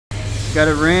Got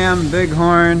a Ram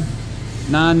Bighorn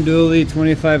non-dually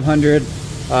 2500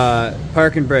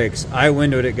 parking brakes. I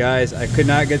windowed it, guys. I could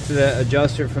not get to the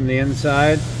adjuster from the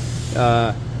inside.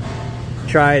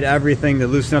 Tried everything to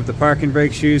loosen up the parking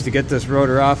brake shoes to get this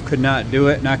rotor off. Could not do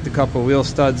it. Knocked a couple wheel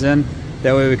studs in.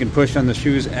 That way we can push on the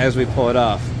shoes as we pull it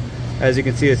off. As you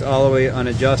can see, it's all the way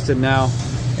unadjusted now,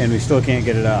 and we still can't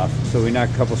get it off. So we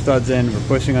knocked a couple studs in. We're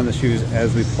pushing on the shoes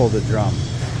as we pull the drum.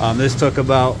 This took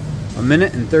about a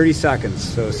minute and 30 seconds.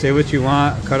 So say what you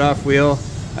want. Cut off wheel.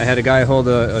 I had a guy hold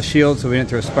a shield so we didn't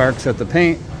throw sparks at the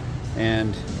paint,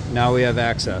 and now we have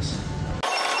access.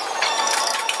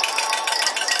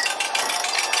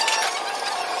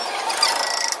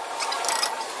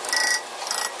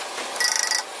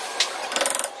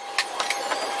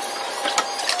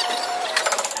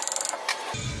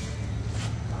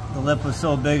 The lip was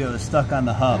so big it was stuck on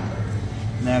the hub,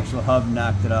 and the actual hub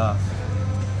knocked it off.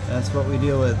 That's what we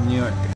deal with in New York.